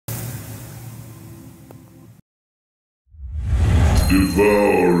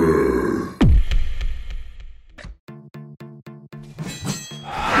Devourer.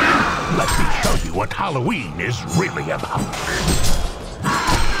 Let me show you what Halloween is really about.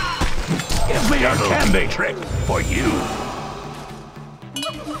 Give me a candy trick for you.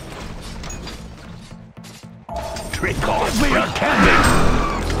 Trick or treat. Give me a candy.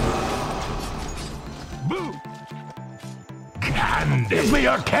 Boo. Candy. Give me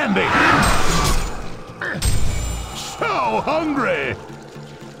a candy. So hungry.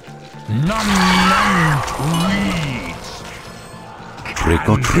 Nom nom treats. Trick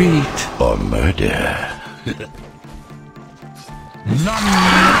or treat or murder. Nom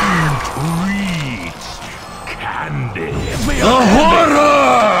nom treats. Candy. Give me a The candy.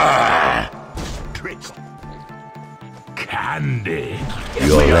 horror! Trick. Candy. Give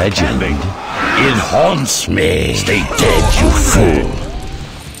Your me a legend, candy. it haunts me. Stay dead, you fool.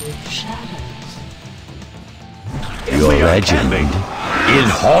 Give Your me a legend, candy. it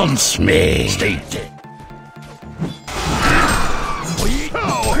haunts me. Stay dead. So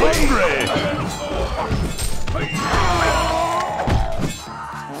hungry.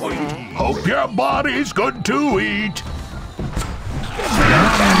 Hope your body's good to eat. Give me a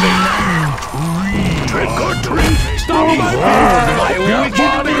candy. Trick or treat. Stop my food. Hope your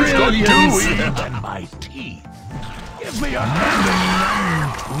body's good to eat. And my teeth. Give me a candy.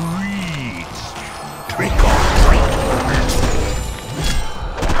 Treats. Trick or treat.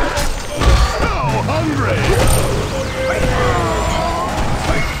 So hungry.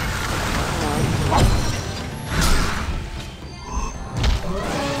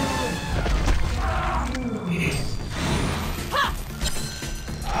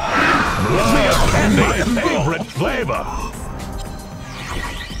 Give me a candy. My favorite flavor.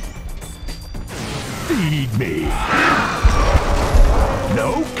 Feed me.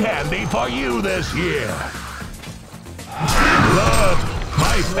 No candy for you this year. Blood,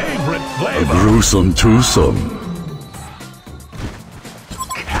 my favorite A flavor. gruesome twosome.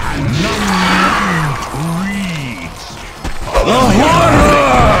 Treats. The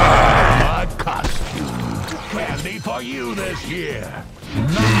horror! My costume. Candy for you this year.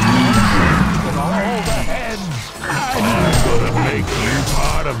 All the heads. I'm gonna make you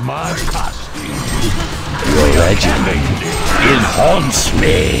part of my costume. Your legend, it haunts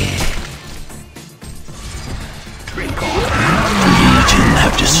me. Trick or Legion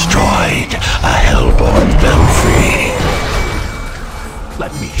have destroyed a hellborn belfry.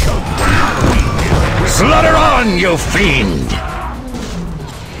 let me show you what Halloween is. Slaughter on, you fiend!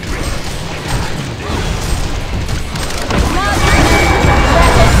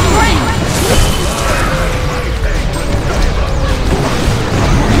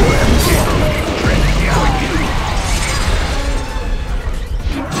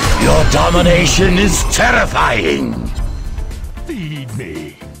 Your domination is terrifying! Feed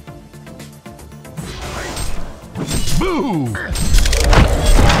me. Boo!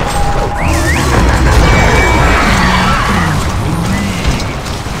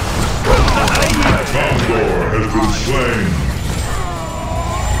 Condor has been slain.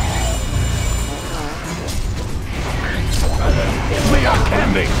 Give me a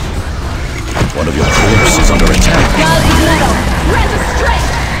candy. One of your troops is under attack.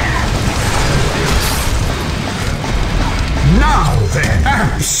 Now then,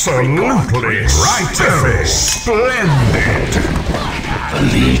 absolutely rightful, splendid. A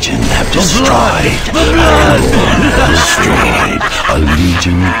legion have destroyed a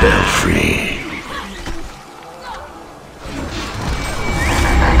legion belfry.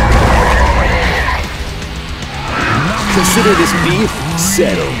 Consider this beef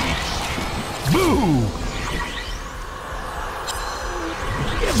settled. Boo!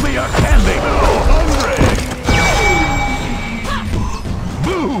 Give me a candy. Oh, hungry.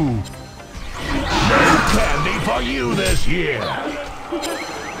 Boo! No candy for you this year.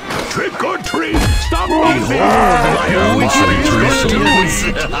 Trick or treat. Stop me. So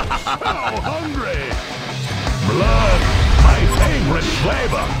hungry. Blood, my favorite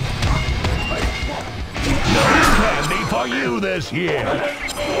flavor. No candy for you this year.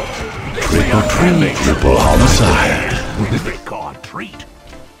 Trick or treat, triple homicide. Trick or treat.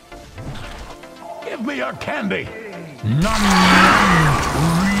 Give me a candy. Nom nom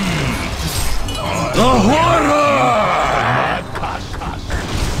treat. The horror! My cuss.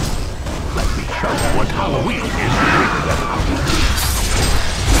 Let me show you what Halloween is really about.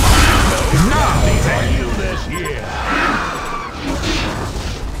 No candy for you this year.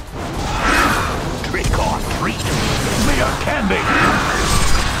 Trick or treat. Give me a candy.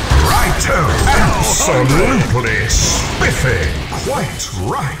 Righto, absolutely Spiffy. Quite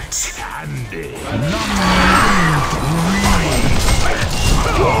right. Candy.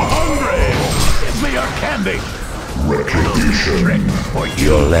 You're hungry. Give me your candy. Retribution. For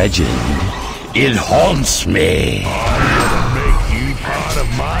Your legend, it haunts me. I'm gonna make you part of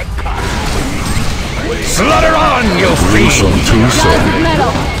my costume. Slaughter on, you fiend! Gods of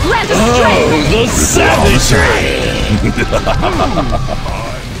metal, grant us strength! The savagery!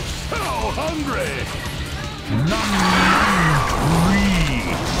 So hungry.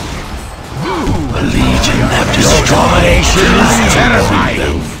 A legion of destruction is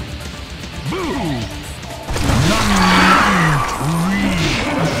terrifying.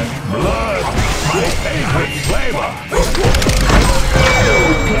 Blood, my favorite flavor. No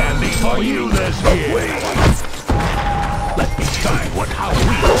candy for you this year. Let me tell you how we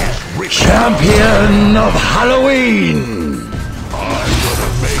get rich. Champion of Halloween! I'm gonna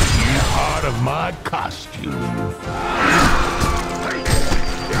make you part of my costume.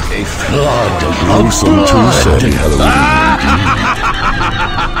 A flood of gruesome Tuesday Halloween.